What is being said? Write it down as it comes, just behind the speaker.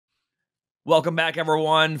Welcome back,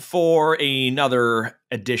 everyone, for another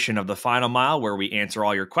edition of The Final Mile, where we answer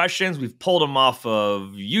all your questions. We've pulled them off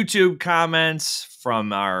of YouTube comments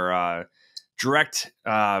from our direct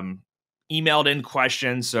emailed in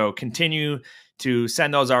questions. So continue to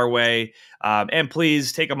send those our way. And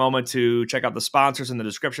please take a moment to check out the sponsors in the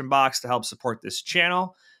description box to help support this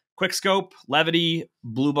channel. Quickscope, Levity,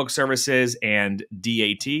 Blue Book Services, and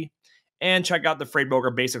DAT. And check out the Freight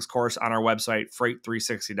Broker Basics course on our website,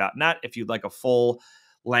 freight360.net, if you'd like a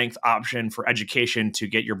full-length option for education to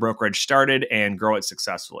get your brokerage started and grow it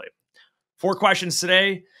successfully. 4 questions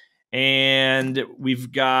today, and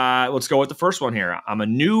we've got, let's go with the first one here. I'm a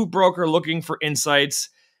new broker looking for insights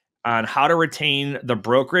on how to retain the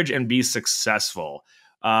brokerage and be successful.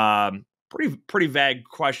 Pretty vague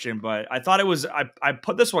question, but I thought it was, I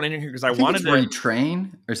put this one in here because I wanted to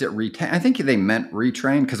retrain, or is it retain? I think they meant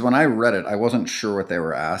retrain, because when I read it, I wasn't sure what they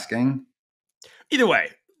were asking. Either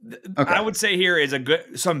way, okay. I would say here is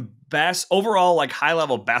some best overall, like high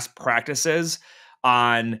level best practices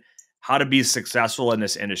on how to be successful in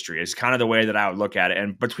this industry is kind of the way that I would look at it.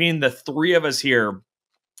 And between the 3 of us here,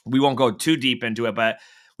 we won't go too deep into it, but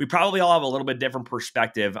we probably all have a little bit different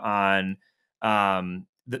perspective on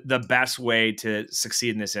the best way to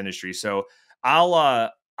succeed in this industry. So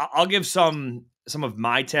I'll give some of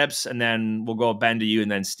my tips, and then we'll go Ben to you, and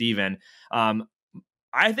then Steven.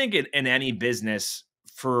 I think in any business,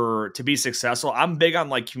 to be successful, I'm big on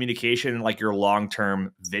like communication and like your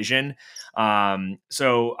long-term vision.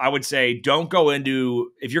 So I would say don't go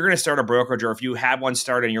into, if you're going to start a brokerage, or if you have one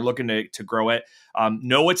started and you're looking to grow it,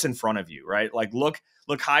 know what's in front of you, right? Like look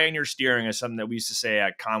high in your steering is something that we used to say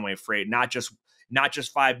at Conway Freight, not just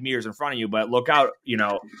 5 meters in front of you, but look out,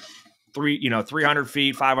 300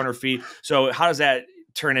 feet, 500 feet. So how does that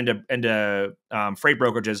turn into freight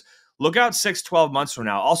brokerages? Look out 6, 12 months from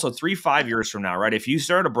now. Also 3, 5 years from now, right? If you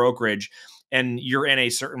start a brokerage and you're in a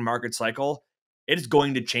certain market cycle, it is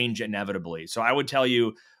going to change inevitably. So I would tell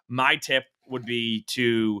you, my tip would be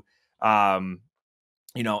to, have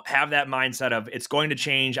that mindset of it's going to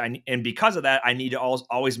change. And because of that, I need to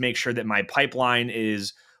always make sure that my pipeline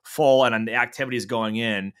is full and the activities going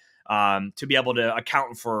in to be able to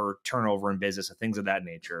account for turnover in business and things of that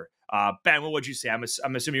nature. Ben, what would you say? I'm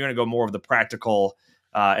assuming you're going to go more of the practical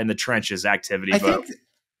in the trenches activity.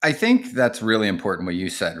 I think that's really important what you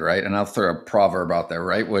said, right? And I'll throw a proverb out there,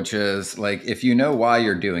 right? Which is like, if you know why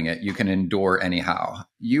you're doing it, you can endure anyhow.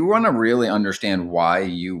 You want to really understand why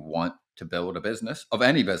you want to build a business of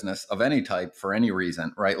any type for any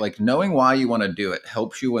reason, right? Like knowing why you want to do it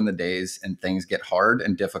helps you when the days and things get hard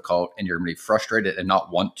and difficult and you're going to be frustrated and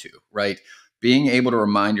not want to, right? Being able to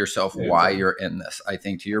remind yourself why you're in this, I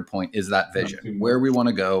think to your point, is that vision. Where we want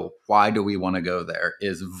to go, why do we want to go there,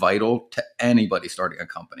 is vital to anybody starting a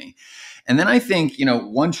company. And then I think,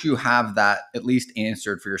 once you have that at least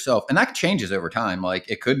answered for yourself, and that changes over time, like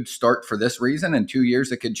it could start for this reason, in 2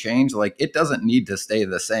 years it could change. Like it doesn't need to stay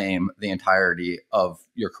the same the entirety of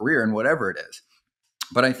your career and whatever it is.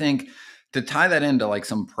 But I think to tie that into like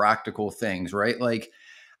some practical things, right? Like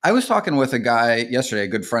I was talking with a guy yesterday, a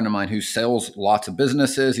good friend of mine who sells lots of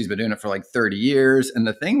businesses. He's been doing it for like 30 years. And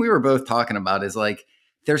the thing we were both talking about is like,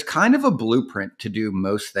 there's kind of a blueprint to do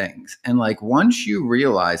most things. And like, once you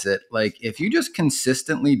realize it, like if you just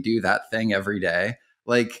consistently do that thing every day,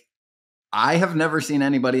 like I have never seen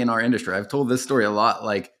anybody in our industry, I've told this story a lot,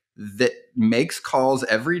 like that makes calls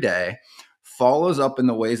every day, follows up in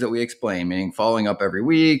the ways that we explain, meaning following up every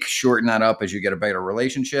week, shorten that up as you get a better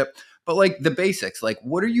relationship. But like the basics, like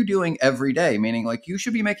what are you doing every day? Meaning like you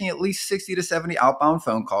should be making at least 60 to 70 outbound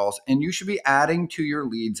phone calls, and you should be adding to your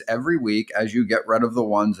leads every week as you get rid of the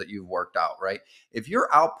ones that you've worked out, right? If your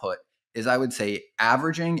output is, I would say,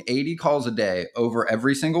 averaging 80 calls a day over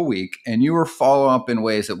every single week, and you are following up in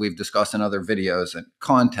ways that we've discussed in other videos and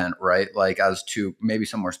content, right? Like as to maybe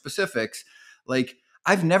some more specifics, like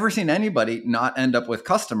I've never seen anybody not end up with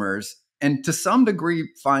customers and to some degree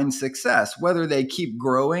find success. Whether they keep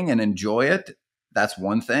growing and enjoy it, that's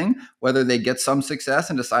one thing. Whether they get some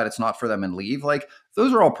success and decide it's not for them and leave, like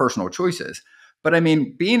those are all personal choices. But I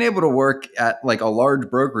mean, being able to work at like a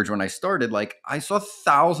large brokerage when I started, like I saw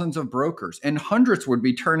thousands of brokers and hundreds would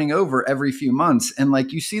be turning over every few months. And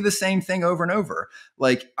like you see the same thing over and over.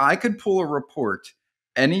 Like I could pull a report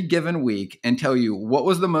any given week and tell you what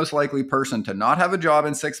was the most likely person to not have a job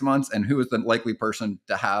in 6 months and who was the likely person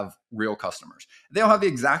to have real customers. They all have the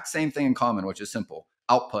exact same thing in common, which is simple: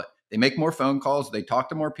 output. They make more phone calls, they talk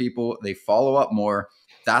to more people, they follow up more.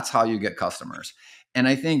 That's how you get customers. And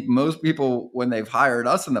I think most people, when they've hired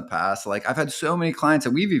us in the past, like I've had so many clients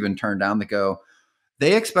that we've even turned down that go,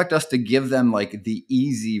 they expect us to give them like the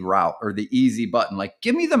easy route or the easy button. Like,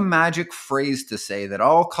 give me the magic phrase to say that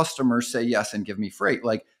all customers say yes and give me freight.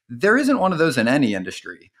 Like, there isn't one of those in any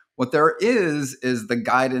industry. What there is the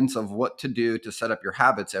guidance of what to do to set up your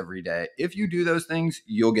habits every day. If you do those things,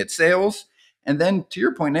 you'll get sales. And then to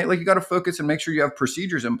your point, Nate, like, you got to focus and make sure you have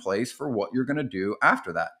procedures in place for what you're going to do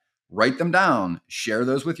after that. Write them down, share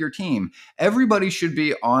those with your team. Everybody should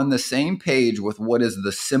be on the same page with what is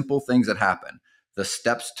the simple things that happen. The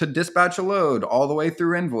steps to dispatch a load all the way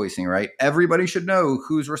through invoicing, right? Everybody should know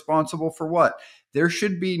who's responsible for what. There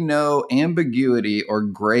should be no ambiguity or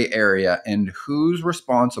gray area in who's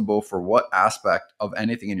responsible for what aspect of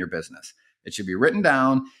anything in your business. It should be written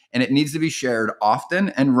down, and it needs to be shared often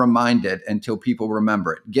and reminded until people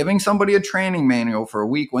remember it. Giving somebody a training manual for a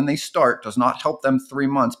week when they start does not help them 3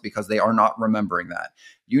 months because they are not remembering that.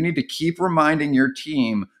 You need to keep reminding your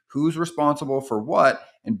team who's responsible for what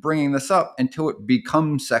and bringing this up until it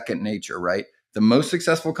becomes second nature, right? The most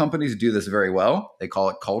successful companies do this very well. They call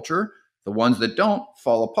it culture. The ones that don't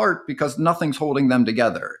fall apart because nothing's holding them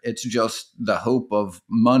together. It's just the hope of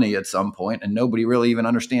money at some point, and nobody really even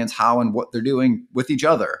understands how and what they're doing with each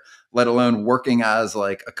other, let alone working as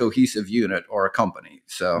like a cohesive unit or a company.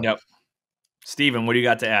 So, yep. Steven, what do you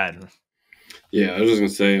got to add? Yeah, I was just going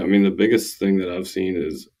to say, I mean, the biggest thing that I've seen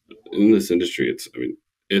is in this industry,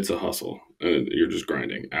 it's a hustle, and you're just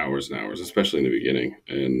grinding hours and hours, especially in the beginning.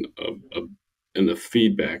 And the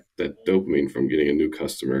feedback, that dopamine from getting a new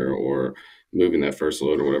customer or moving that first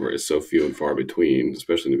load or whatever is so few and far between,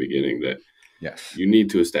 especially in the beginning, that yes, you need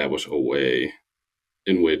to establish a way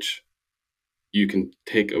in which you can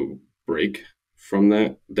take a break from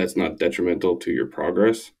that that's not detrimental to your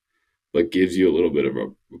progress, but gives you a little bit of a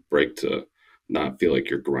break to not feel like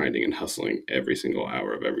you're grinding and hustling every single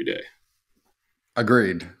hour of every day.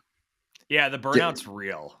 Agreed. Yeah, the burnout's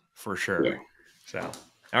real for sure. Yeah. So,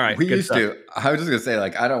 all right. We used to, I was just gonna say,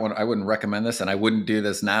 like, I wouldn't recommend this, and I wouldn't do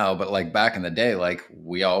this now, but like back in the day, like,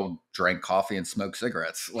 we all drank coffee and smoked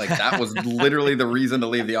cigarettes. Like, that was literally the reason to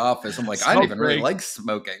leave the office. I'm like, I didn't even really like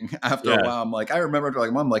smoking after a while. I'm like, I remember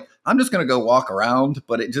like, Mom, like, I'm just gonna go walk around,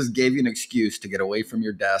 but it just gave you an excuse to get away from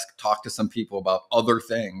your desk, talk to some people about other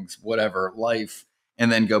things, whatever, life,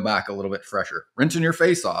 and then go back a little bit fresher. Rinsing your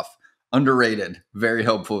face off. Underrated, very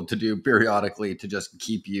helpful to do periodically to just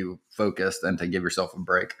keep you focused and to give yourself a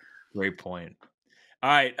break. Great point. All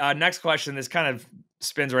right. Next question. This kind of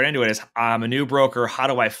spins right into it. Is I'm a new broker. How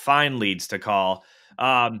do I find leads to call?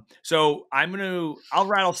 So I'll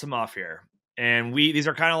rattle some off here. And these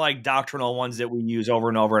are kind of like doctrinal ones that we use over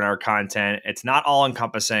and over in our content. It's not all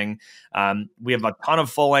encompassing. We have a ton of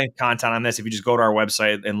full length content on this. If you just go to our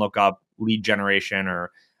website and look up lead generation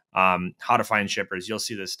or how to find shippers, you'll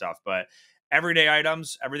see this stuff. But everyday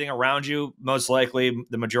items, everything around you, most likely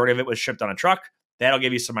the majority of it was shipped on a truck. That'll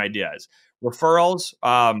give you some ideas. Referrals,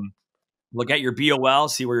 look at your BOL,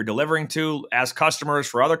 see where you're delivering to, ask customers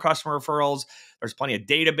for other customer referrals. There's plenty of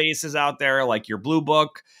databases out there like your Blue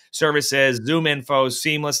Book services, Zoom Info,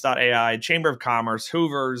 Seamless.ai, Chamber of Commerce,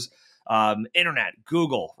 Hoover's, Internet,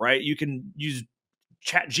 Google, right? You can use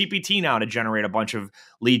Chat GPT now to generate a bunch of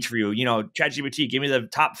leads for you. You know, Chat GPT, give me the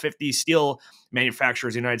top 50 steel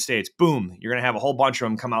manufacturers in the United States. Boom. You're going to have a whole bunch of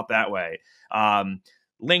them come out that way.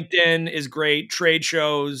 LinkedIn is great. Trade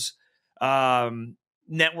shows,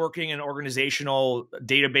 networking and organizational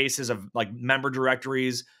databases of like member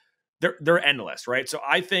directories. They're endless, right? So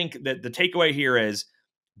I think that the takeaway here is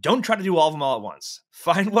don't try to do all of them all at once.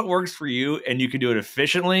 Find what works for you and you can do it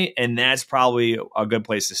efficiently. And that's probably a good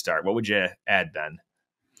place to start. What would you add, Ben?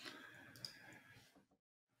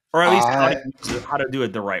 Or at least how to do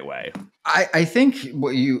it the right way. I think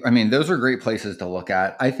those are great places to look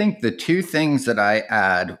at. I think the two things that I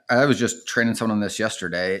add, I was just training someone on this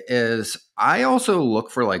yesterday, is I also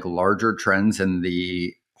look for like larger trends in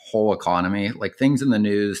the whole economy, like things in the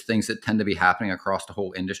news, things that tend to be happening across the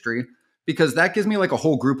whole industry, because that gives me like a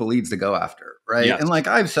whole group of leads to go after. Right. Yes. And like,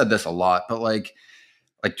 I've said this a lot, but like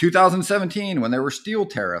 2017, when there were steel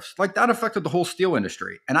tariffs, like that affected the whole steel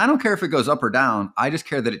industry. And I don't care if it goes up or down. I just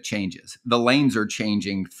care that it changes. The lanes are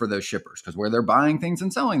changing for those shippers because where they're buying things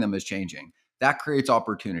and selling them is changing. That creates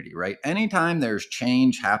opportunity, right? Anytime there's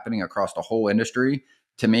change happening across the whole industry,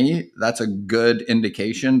 to me, that's a good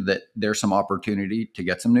indication that there's some opportunity to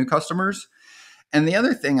get some new customers. And the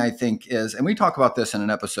other thing I think is, and we talk about this in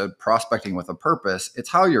an episode, Prospecting with a Purpose,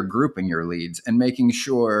 it's how you're grouping your leads and making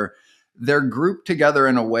sure they're grouped together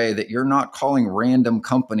in a way that you're not calling random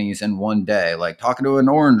companies in one day, like talking to an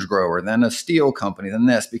orange grower, then a steel company, then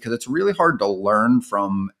this, because it's really hard to learn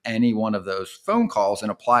from any one of those phone calls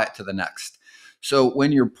and apply it to the next. So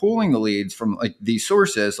when you're pulling the leads from like these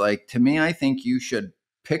sources, like to me, I think you should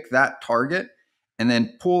pick that target and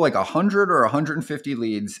then pull like 100 or 150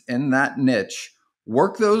 leads in that niche,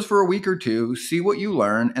 work those for a week or two, see what you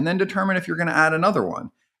learn, and then determine if you're going to add another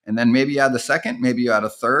one. And then maybe you add the second, maybe you add a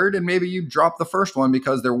third, and maybe you drop the first one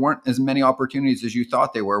because there weren't as many opportunities as you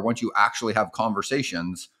thought they were once you actually have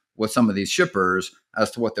conversations with some of these shippers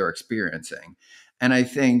as to what they're experiencing. And I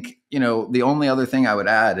think, the only other thing I would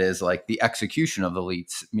add is like the execution of the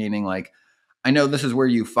leads, meaning like, I know this is where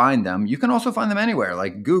you find them. You can also find them anywhere,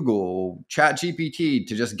 like Google, Chat GPT,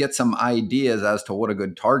 to just get some ideas as to what a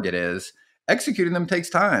good target is. Executing them takes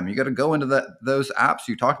time. You got to go into those apps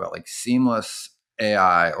you talked about, like Seamless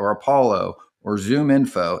AI or Apollo or Zoom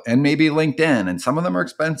Info, and maybe LinkedIn. And some of them are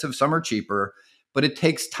expensive, some are cheaper, but it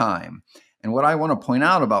takes time. And what I want to point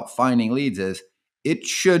out about finding leads is it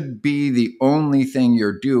should be the only thing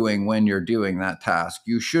you're doing when you're doing that task.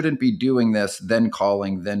 You shouldn't be doing this, then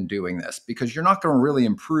calling, then doing this, because you're not going to really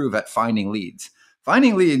improve at finding leads.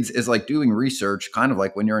 Finding leads is like doing research, kind of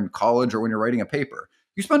like when you're in college or when you're writing a paper.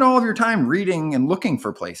 You spend all of your time reading and looking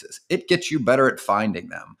for places. It gets you better at finding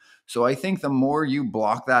them. So I think the more you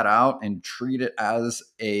block that out and treat it as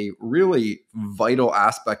a really vital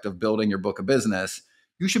aspect of building your book of business,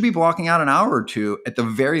 you should be blocking out an hour or two at the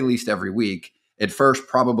very least every week. At first,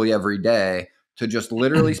 probably every day, to just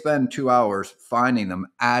literally spend 2 hours finding them,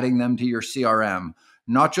 adding them to your CRM,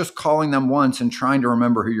 not just calling them once and trying to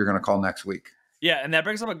remember who you're going to call next week. Yeah, and that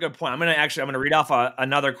brings up a good point. I'm going to read off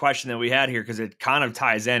another question that we had here because it kind of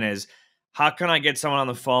ties in is, how can I get someone on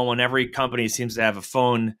the phone when every company seems to have a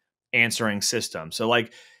phone answering system? So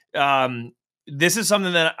like, this is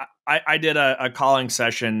something that I did a calling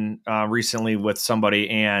session recently with somebody,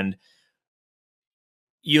 and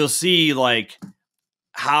you'll see like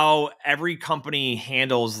how every company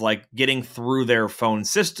handles like getting through their phone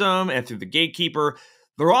system and through the gatekeeper.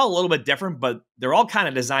 They're all a little bit different, but they're all kind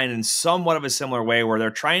of designed in somewhat of a similar way where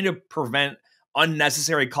they're trying to prevent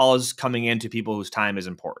unnecessary calls coming into people whose time is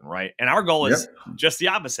important, right? And our goal is just the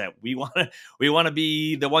opposite. We want to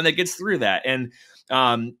be the one that gets through that. And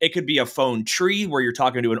it could be a phone tree where you're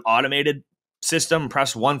talking to an automated system,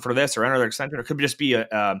 press 1 for this or enter the extension. It could just be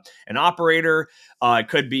an operator. It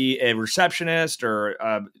could be a receptionist or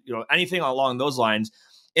anything along those lines.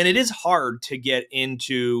 And it is hard to get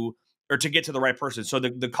into or to get to the right person. So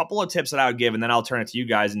the couple of tips that I would give, and then I'll turn it to you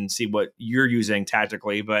guys and see what you're using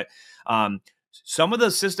tactically. But some of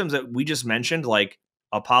the systems that we just mentioned, like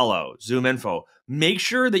Apollo, Zoom Info, make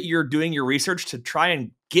sure that you're doing your research to try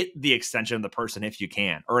and get the extension of the person if you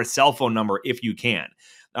can, or a cell phone number if you can.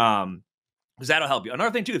 Because that'll help you.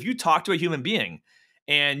 Another thing too, if you talk to a human being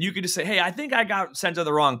and you could just say, hey, I think I got sent to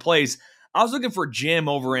the wrong place. I was looking for Jim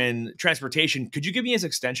over in transportation. Could you give me his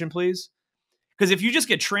extension, please? Because if you just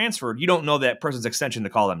get transferred, you don't know that person's extension to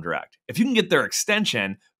call them direct. If you can get their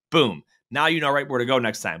extension, boom, now you know right where to go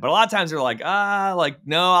next time. But a lot of times they're like,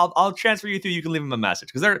 no, I'll transfer you through. You can leave them a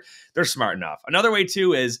message because they're smart enough. Another way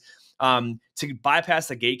too is to bypass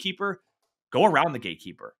the gatekeeper. Go around the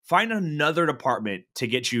gatekeeper. Find another department to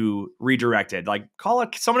get you redirected. Like call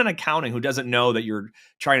someone in accounting who doesn't know that you're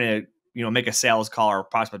trying to, make a sales call or a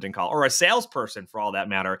prospecting call, or a salesperson for all that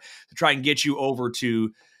matter, to try and get you over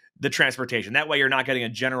to the transportation. That way you're not getting a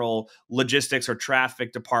general logistics or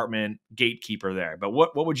traffic department gatekeeper there. But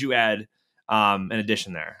what would you add in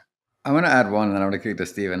addition there? I want to add one, and then I want to kick to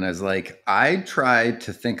Steven. Is like, I try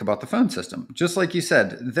to think about the phone system. Just like you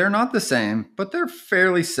said, they're not the same, but they're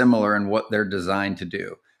fairly similar in what they're designed to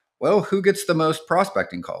do. Well, who gets the most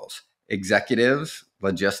prospecting calls? Executives,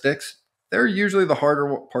 logistics. They're usually the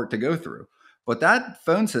harder part to go through. But that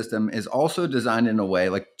phone system is also designed in a way,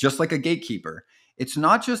 just like a gatekeeper. It's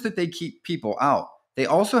not just that they keep people out. They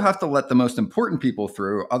also have to let the most important people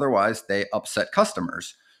through. Otherwise, they upset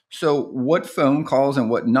customers. So what phone calls and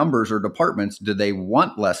what numbers or departments do they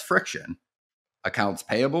want less friction? Accounts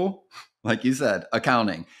payable, like you said,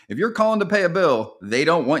 accounting. If you're calling to pay a bill, they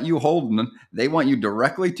don't want you holding them. They want you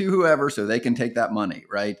directly to whoever so they can take that money,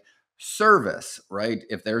 right? Service, right?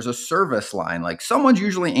 If there's a service line, like someone's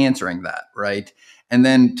usually answering that, right? And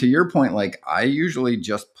then to your point, like I usually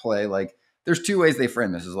just play like, there's two ways they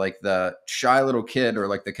frame this, is like the shy little kid or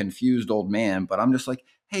like the confused old man. But I'm just like,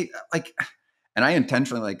 hey, like, and I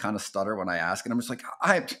intentionally like kind of stutter when I ask, and I'm just like,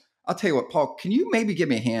 I'll tell you what, Paul, can you maybe give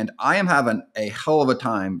me a hand? I am having a hell of a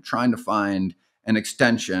time trying to find an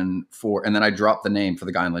extension for, and then I drop the name for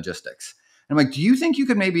the guy in logistics. And I'm like, do you think you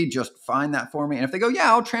could maybe just find that for me? And if they go, yeah,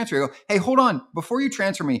 I'll transfer you. I go, hey, hold on. Before you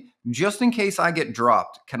transfer me, just in case I get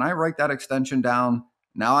dropped, can I write that extension down?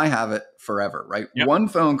 Now I have it forever, right? Yep. One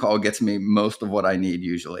phone call gets me most of what I need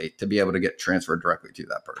usually to be able to get transferred directly to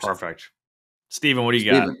that person. Perfect. Steven, what do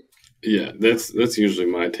you got? Steven. Yeah, that's usually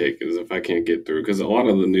my take is if I can't get through, because a lot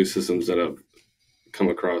of the new systems that I've come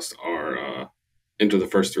across are enter the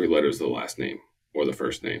first three letters of the last name or the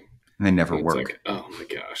first name. They never And it's work. like, oh my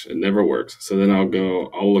gosh, it never works. So then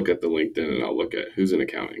I'll look at the LinkedIn and I'll look at who's in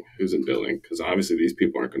accounting, who's in billing, because obviously these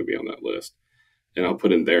people aren't going to be on that list. And I'll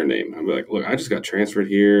put in their name. I'll be like, look, I just got transferred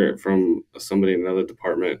here from somebody in another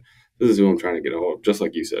department. This is who I'm trying to get a hold of, just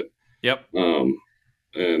like you said. Yep.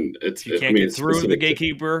 And it's, if you can't get through the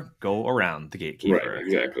gatekeeper, go around the gatekeeper. Right,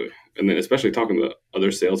 exactly. And then especially talking to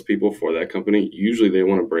other salespeople for that company, usually they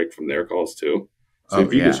want to break from their calls too. So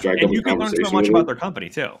if you can strike up a conversation, you can learn so much about their company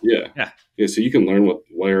too. Yeah. So you can learn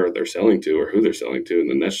where they're selling to or who they're selling to, and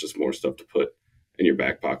then that's just more stuff to put in your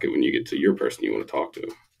back pocket when you get to your person you want to talk to.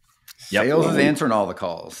 Yep. Sales is answering all the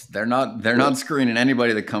calls. They're not screening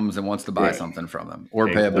anybody that comes and wants to buy something from them or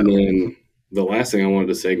pay a bill. And then the last thing I wanted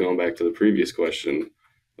to say, going back to the previous question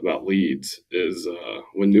about leads, is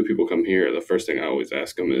when new people come here, the first thing I always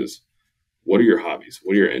ask them is, what are your hobbies?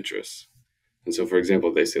 What are your interests? And so, for example,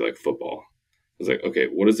 if they say like football, I was like, okay,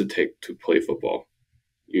 what does it take to play football?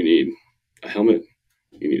 You need a helmet,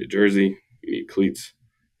 you need a jersey, you need cleats.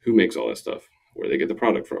 Who makes all that stuff? Where they get the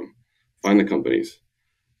product from? Find the companies,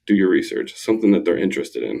 do your research, something that they're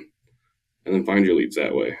interested in, and then find your leads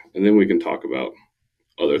that way. And then we can talk about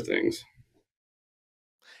other things.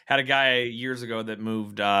 Had a guy years ago that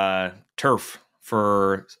moved turf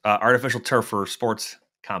for artificial turf for sports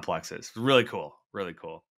complexes. Really cool. Really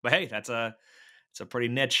cool. But hey, it's a pretty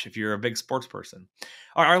niche if you're a big sports person.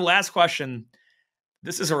 All right, our last question.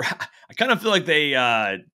 This is I kind of feel like they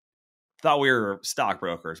thought we were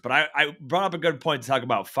stockbrokers, but I brought up a good point to talk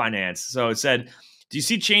about finance. So it said, do you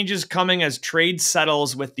see changes coming as trade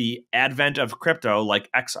settles with the advent of crypto like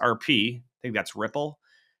XRP? I think that's Ripple.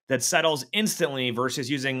 That settles instantly versus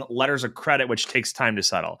using letters of credit, which takes time to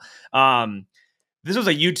settle. This was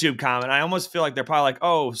a YouTube comment. I almost feel like they're probably like,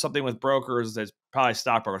 oh, something with brokers that's probably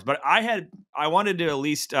stockbrokers. But I wanted to at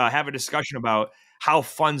least have a discussion about how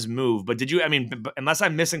funds move. But unless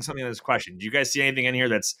I'm missing something in this question, do you guys see anything in here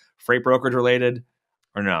that's freight brokerage related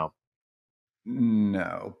or no?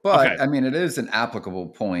 No, but okay. It is an applicable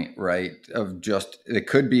point, right? Of just, it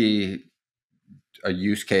could be a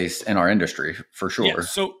use case in our industry for sure. Yeah,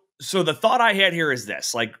 so the thought I had here is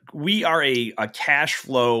this: like, we are a cash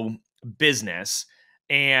flow business,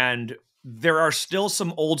 and there are still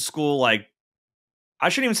some old school, like, I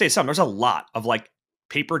shouldn't even say some. There's a lot of like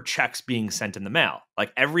paper checks being sent in the mail.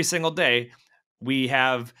 Like every single day, we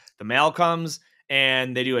have the mail comes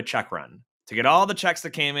and they do a check run to get all the checks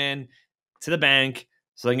that came in to the bank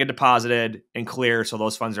so they can get deposited and clear, so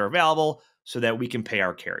those funds are available so that we can pay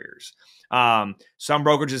our carriers. Some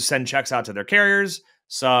brokerages send checks out to their carriers.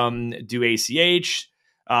 Some do ACH.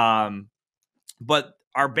 But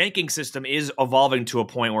our banking system is evolving to a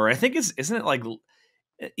point where I think isn't it like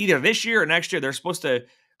either this year or next year, they're supposed to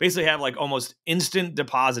basically have like almost instant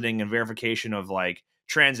depositing and verification of like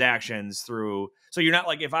transactions through. So you're not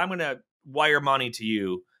like, if I'm going to wire money to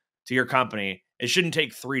you, to your company, it shouldn't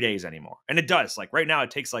take 3 days anymore. And it does. Like right now,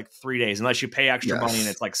 it takes like 3 days unless you pay extra money and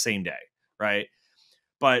it's like same day. Right.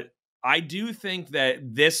 But I do think that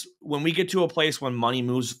when we get to a place when money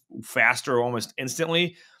moves faster, almost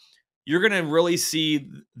instantly, you're going to really see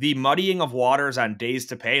the muddying of waters on days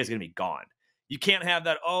to pay is going to be gone. You can't have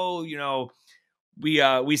that. Oh,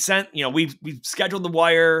 we sent, we scheduled the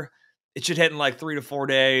wire. It should hit in like 3 to 4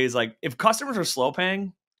 days. Like if customers are slow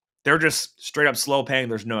paying, they're just straight up slow paying.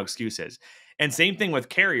 There's no excuses. And same thing with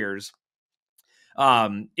carriers.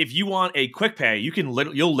 If you want a quick pay,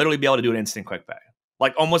 you'll literally be able to do an instant quick pay,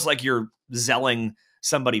 like almost like you're zelling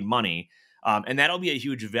somebody money. And that'll be a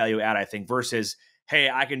huge value add, I think, versus, hey,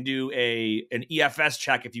 I can do an EFS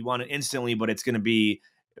check if you want it instantly, but it's going to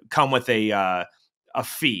come with a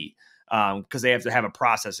fee because they have to have a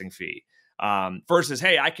processing fee. Versus,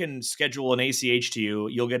 hey, I can schedule an ACH to you.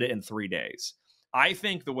 You'll get it in 3 days. I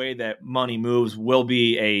think the way that money moves will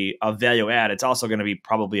be a value add. It's also going to be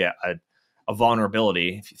probably a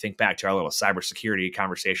vulnerability, if you think back to our little cybersecurity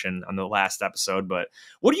conversation on the last episode. But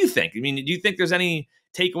what do you think? Do you think there's any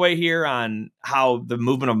takeaway here on how the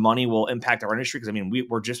movement of money will impact our industry? Because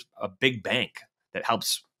we're just a big bank that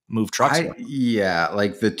helps move trucks. Yeah,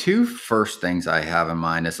 like the two first things I have in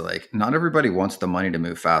mind is like, not everybody wants the money to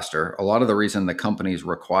move faster. A lot of the reason the companies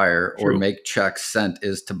require or make checks sent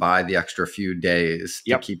is to buy the extra few days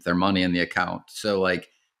to keep their money in the account. So like,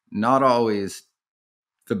 not always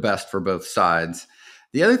the best for both sides.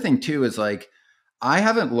 The other thing too is like, I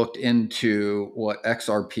haven't looked into what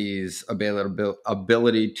XRP's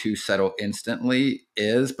ability to settle instantly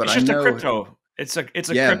is, but it's just a crypto.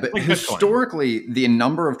 Yeah, but like Bitcoin. historically, the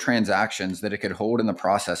number of transactions that it could hold in the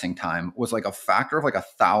processing time was like a factor of like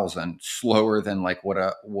 1,000 slower than like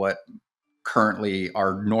what currently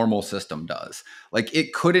our normal system does. Like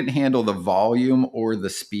it couldn't handle the volume or the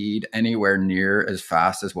speed anywhere near as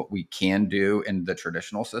fast as what we can do in the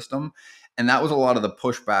traditional system. And that was a lot of the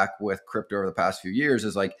pushback with crypto over the past few years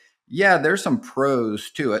is like, yeah, there's some pros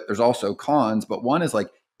to it. There's also cons, but one is like,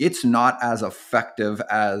 it's not as effective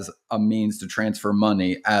as a means to transfer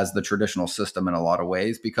money as the traditional system in a lot of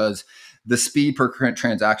ways because the speed per current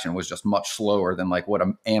transaction was just much slower than like what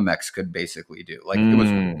an Amex could basically do. Like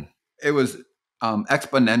it was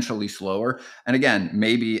exponentially slower. And again,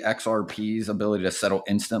 maybe XRP's ability to settle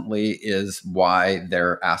instantly is why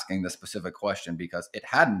they're asking the specific question because it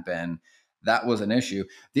hadn't been. That was an issue.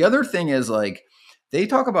 The other thing is like they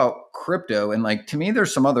talk about crypto and like to me,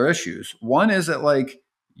 there's some other issues. One is that like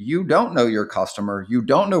you don't know your customer, you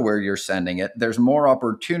don't know where you're sending it. There's more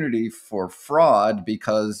opportunity for fraud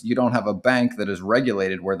because you don't have a bank that is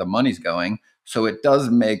regulated where the money's going. So it does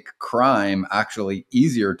make crime actually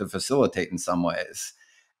easier to facilitate in some ways.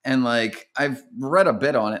 And like I've read a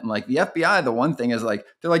bit on it and like the FBI, the one thing is like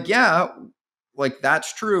they're like, yeah, like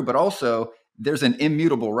that's true, but also there's an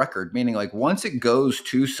immutable record, meaning like once it goes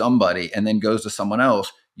to somebody and then goes to someone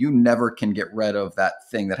else, you never can get rid of that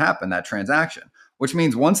thing that happened, that transaction, which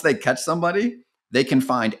means once they catch somebody, they can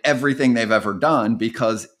find everything they've ever done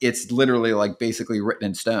because it's literally like basically written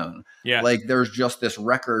in stone. Yeah. Like there's just this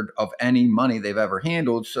record of any money they've ever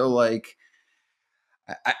handled. So like,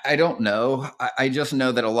 I don't know. I just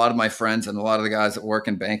know that a lot of my friends and a lot of the guys that work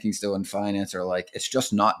in banking still in finance are like, it's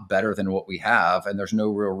just not better than what we have. And there's no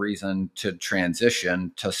real reason to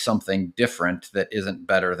transition to something different that isn't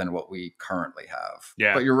better than what we currently have.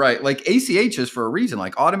 Yeah. But you're right. Like ACH is for a reason,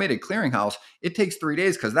 like automated clearinghouse, it takes 3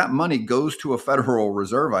 days because that money goes to a Federal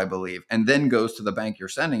Reserve, I believe, and then goes to the bank you're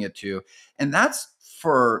sending it to. And that's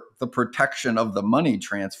for the protection of the money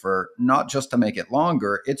transfer, not just to make it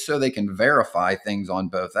longer. It's so they can verify things on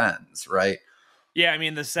both ends, right? Yeah, I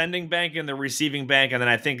mean the sending bank and the receiving bank, and then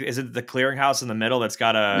I think is it the clearinghouse in the middle that's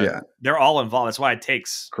got Yeah. They're all involved. That's why it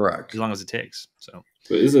takes Correct. as long as it takes. So,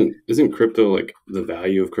 but isn't crypto like the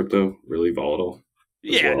value of crypto really volatile?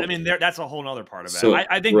 Yeah, well? I mean that's a whole other part of it. So,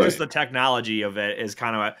 I think right. just the technology of it is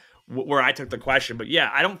kind of where I took the question. But yeah,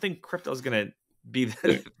 I don't think crypto is going to be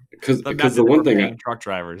because the one thing truck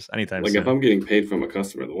drivers anytime like soon. If I'm getting paid from a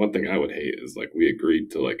customer, the one thing I would hate is like we agreed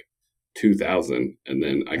to like 2,000 and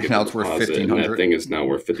then I get now the it's worth deposit and that 1,500. thing is now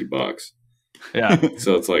worth $50. Yeah.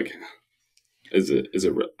 So it's like, is it?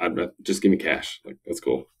 I'd just give me cash. Like that's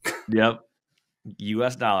cool. Yep.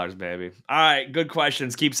 US dollars, baby. All right, good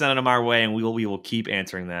questions. Keep sending them our way, and we will keep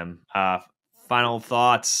answering them. Final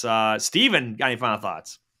thoughts, Steven, got any final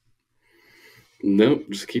thoughts? Nope,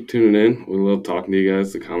 just keep tuning in. We love talking to you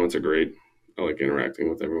guys. The comments are great. I like interacting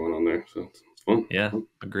with everyone on there, so it's fun. Yeah,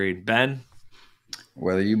 agreed. Ben?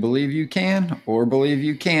 Whether you believe you can or believe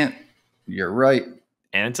you can't, you're right.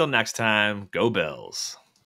 And until next time, go Bills.